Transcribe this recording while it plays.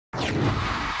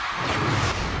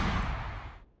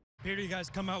Peter, you guys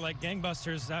come out like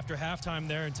gangbusters after halftime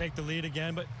there and take the lead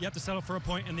again, but you have to settle for a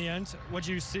point in the end. What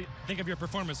do you think of your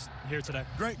performance here today?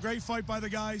 Great fight by the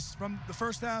guys from the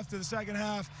first half to the second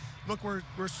half. Look, we're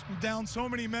down so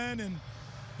many men, and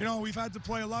you know we've had to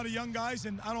play a lot of young guys,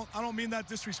 and I don't mean that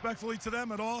disrespectfully to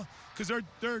them at all, because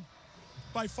they're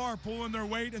by far pulling their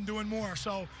weight and doing more.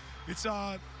 So it's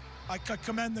I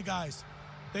commend the guys.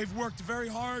 They've worked very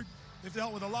hard. They've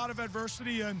dealt with a lot of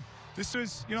adversity, and this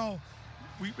is, you know,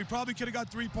 we probably could have got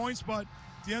 3 points, but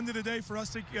at the end of the day, for us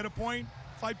to get a point,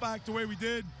 fight back the way we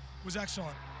did, was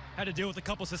excellent. Had to deal with a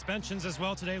couple suspensions as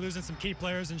well today, losing some key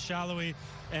players in Shallowy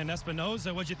and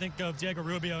Espinoza. What do you think of Diego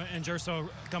Rubio and Gerso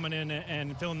coming in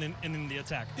and filling in the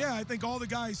attack? Yeah, I think all the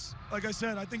guys, like I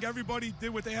said, I think everybody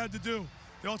did what they had to do.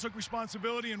 They all took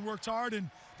responsibility and worked hard, and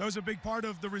that was a big part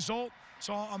of the result.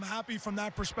 So I'm happy from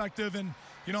that perspective, and,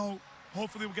 you know,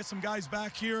 hopefully we'll get some guys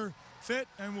back here fit,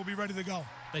 and we'll be ready to go.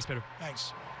 Thanks, Peter.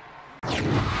 Thanks.